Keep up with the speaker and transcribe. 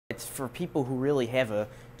it's for people who really have a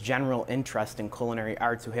general interest in culinary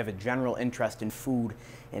arts, who have a general interest in food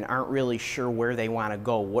and aren't really sure where they want to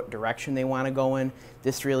go, what direction they want to go in.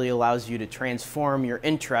 This really allows you to transform your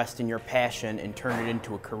interest and your passion and turn it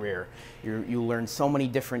into a career. You learn so many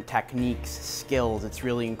different techniques, skills. It's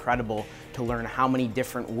really incredible to learn how many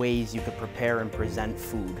different ways you could prepare and present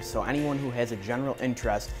food. So anyone who has a general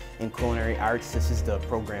interest in culinary arts, this is the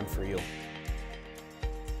program for you.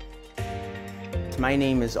 My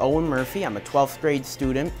name is Owen Murphy. I'm a 12th grade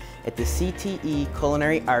student at the CTE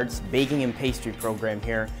Culinary Arts Baking and Pastry program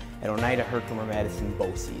here at Oneida-Herkimer-Madison,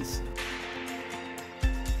 BOCES.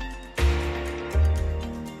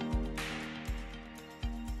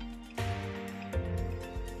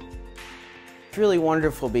 It's really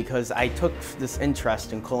wonderful because I took this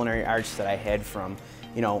interest in culinary arts that I had from,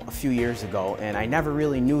 a few years ago, and I never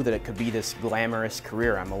really knew that it could be this glamorous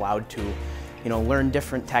career. I'm allowed to learn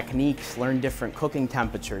different techniques, learn different cooking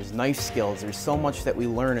temperatures, knife skills. There's so much that we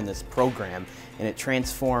learn in this program, and it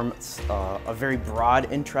transforms a very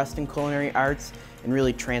broad interest in culinary arts and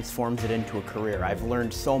really transforms it into a career. I've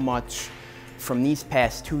learned so much from these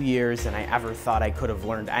past 2 years than I ever thought I could have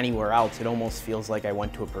learned anywhere else. It almost feels like I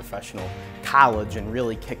went to a professional college and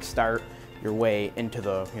really kickstart your way into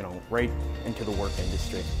the, right into the work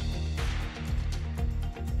industry.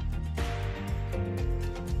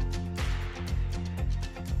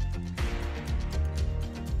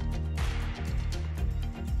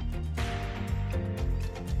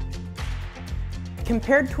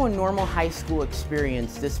 Compared to a normal high school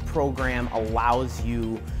experience, this program allows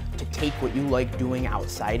you to take what you like doing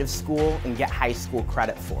outside of school and get high school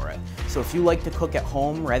credit for it. So if you like to cook at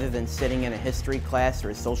home rather than sitting in a history class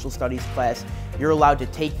or a social studies class, you're allowed to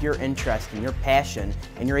take your interest and your passion,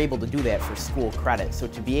 and you're able to do that for school credit. So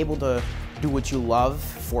to be able to do what you love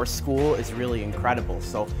for school is really incredible.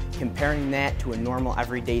 So comparing that to a normal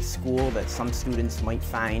everyday school that some students might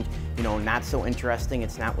find, not so interesting,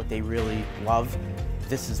 it's not what they really love.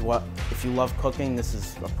 This is what, if you love cooking, this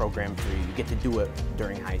is a program for you. You get to do it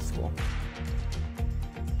during high school.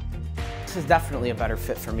 This is definitely a better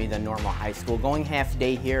fit for me than normal high school. Going half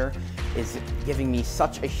day here is giving me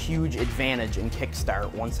such a huge advantage in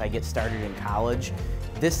Kickstart once I get started in college.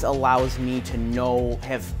 This allows me to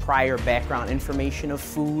have prior background information of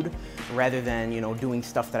food rather than, doing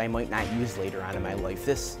stuff that I might not use later on in my life.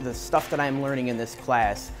 The stuff that I'm learning in this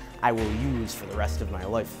class, I will use for the rest of my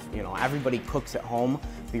life. Everybody cooks at home,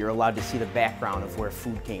 but you're allowed to see the background of where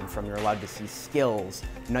food came from. You're allowed to see skills,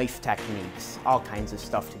 knife techniques, all kinds of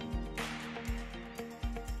stuff.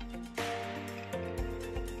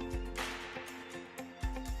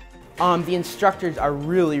 The instructors are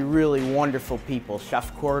really, really wonderful people.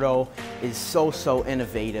 Chef Cordo is so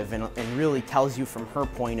innovative and really tells you from her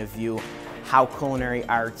point of view how culinary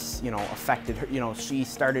arts, affected her. She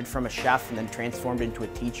started from a chef and then transformed into a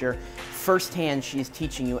teacher. Firsthand, she's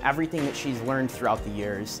teaching you everything that she's learned throughout the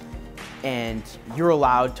years, and you're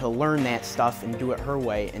allowed to learn that stuff and do it her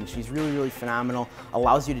way. And she's really, really phenomenal.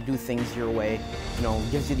 Allows you to do things your way.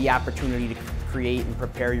 Gives you the opportunity to create and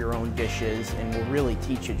prepare your own dishes, and will really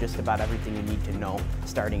teach you just about everything you need to know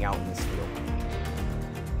starting out in this field.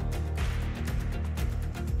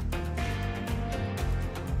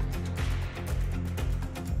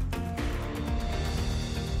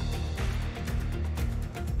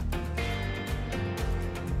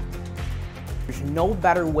 There's no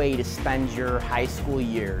better way to spend your high school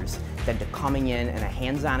years than to coming in a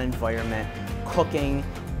hands-on environment, cooking,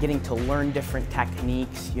 getting to learn different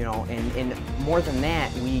techniques, and more than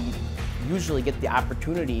that, we usually get the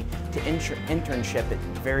opportunity to internship at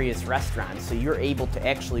various restaurants. So you're able to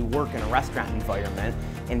actually work in a restaurant environment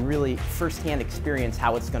and really firsthand experience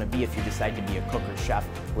how it's going to be if you decide to be a cook or chef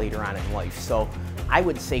later on in life. So I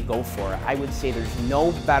would say go for it. I would say there's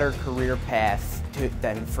no better career path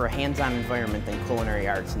than for a hands-on environment than culinary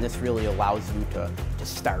arts, and this really allows you to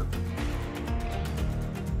start.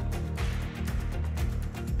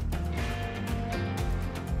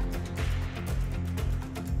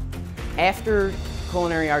 After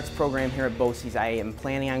culinary arts program here at BOCES, I am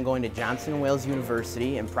planning on going to Johnson & Wales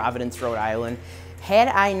University in Providence, Rhode Island. Had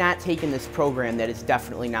I not taken this program, that is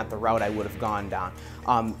definitely not the route I would have gone down.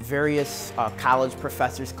 Various college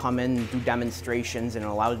professors come in and do demonstrations, and it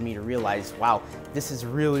allowed me to realize, wow, this is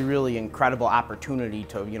really, really incredible opportunity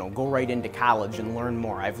to, go right into college and learn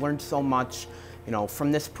more. I've learned so much,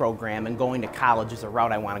 from this program, and going to college is a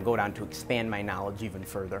route I want to go down to expand my knowledge even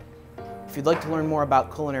further. If you'd like to learn more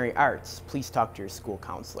about culinary arts, please talk to your school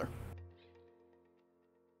counselor.